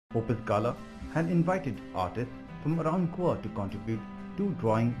Opus Gala had invited artists from around Goa to contribute to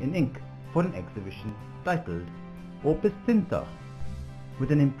drawing in ink for an exhibition titled Opus Tinta.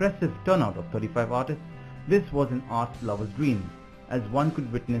 With an impressive turnout of 35 artists, this was an art lover's dream, as one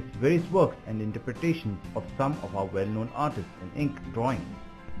could witness various works and interpretations of some of our well-known artists in ink drawing.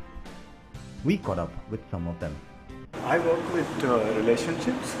 We caught up with some of them. I work with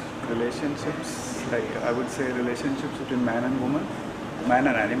relationships, like I would say relationships between man and woman, man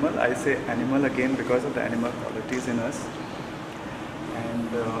and animal. I say animal again because of the animal qualities in us. And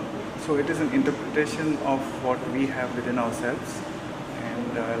so it is an interpretation of what we have within ourselves.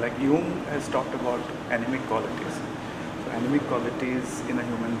 And like Jung has talked about anemic qualities. So anemic qualities in a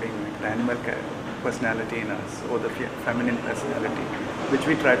human being, like the animal personality in us or the feminine personality, which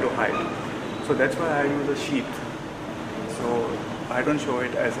we try to hide. So that's why I use a sheath. So I don't show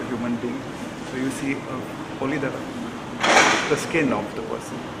it as a human being. So you see only the skin of the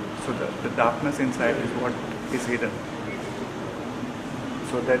person. So the darkness inside is what is hidden.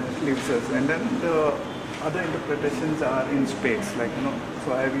 So that leaves us. And then the other interpretations are in space. Like,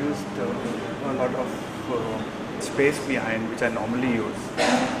 so I've used a lot of space behind, which I normally use.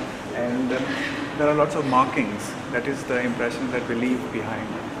 And there are lots of markings. That is the impression that we leave behind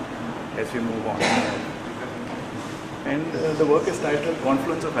as we move on. And the work is titled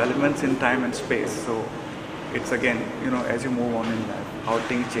Confluence of Elements in Time and Space. So it's again, as you move on in life, how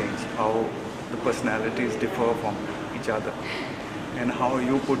things change, how the personalities differ from each other, and how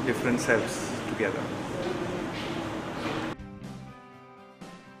you put different selves together.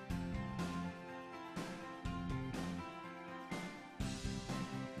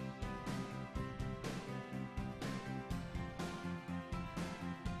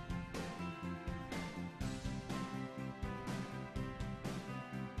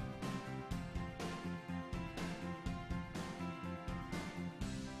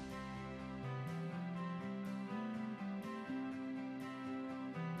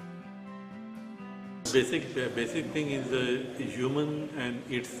 Basic thing is the human and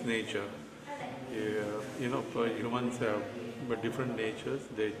its nature. Humans have different natures.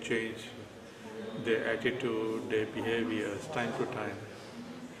 They change their attitude, their behaviors time to time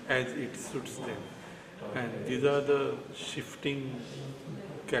as it suits them. And these are the shifting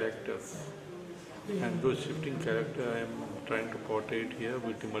characters. And those shifting characters I am trying to portray here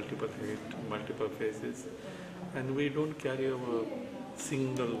with the multiple faces. And we don't carry our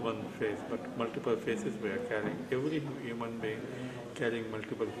single one face, but multiple faces we are carrying. Every human being carrying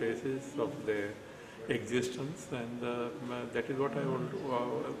multiple faces of their existence, and that is what I would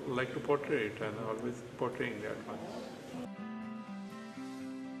like to portray it, and always portraying that one.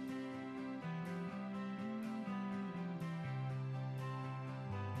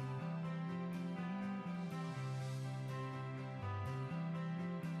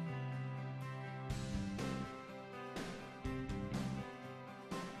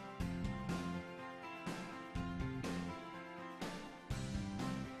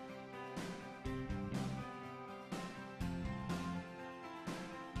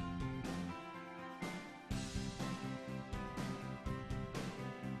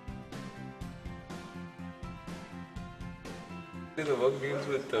 The work deals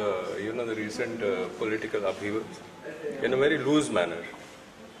with the recent political upheavals in a very loose manner.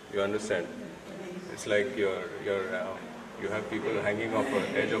 You understand? It's like you have people hanging off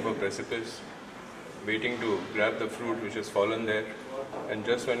the edge of a precipice, waiting to grab the fruit which has fallen there, and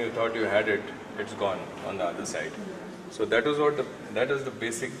just when you thought you had it, it's gone on the other side. So that is the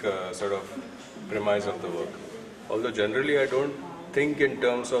basic sort of premise of the work. Although generally I don't think in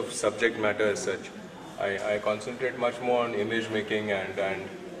terms of subject matter as such. I concentrate much more on image making and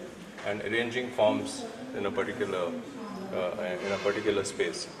arranging forms in a particular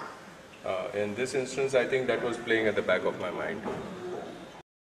space. In this instance, I think that was playing at the back of my mind.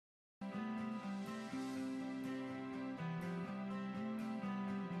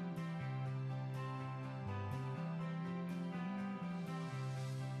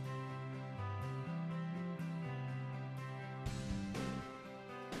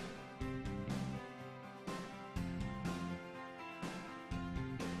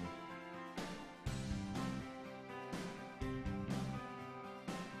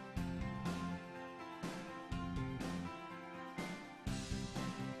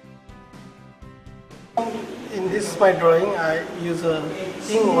 In this my drawing, I use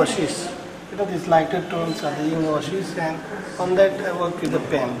ink washes. These lighter tones are the ink washes, and on that I work with the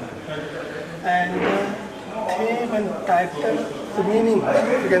pen. And theme and title, the meaning,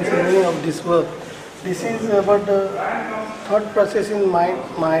 you can say the meaning of this work. This is about the thought process in my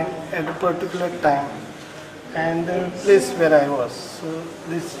mind at a particular time. and the place where I was. So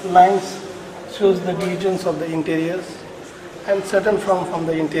these lines shows the regions of the interiors and certain from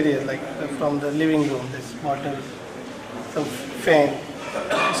the interior, like from the living room, this bottle, some fan.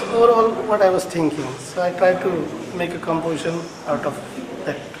 So overall what I was thinking. So I tried to make a composition out of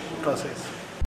that process.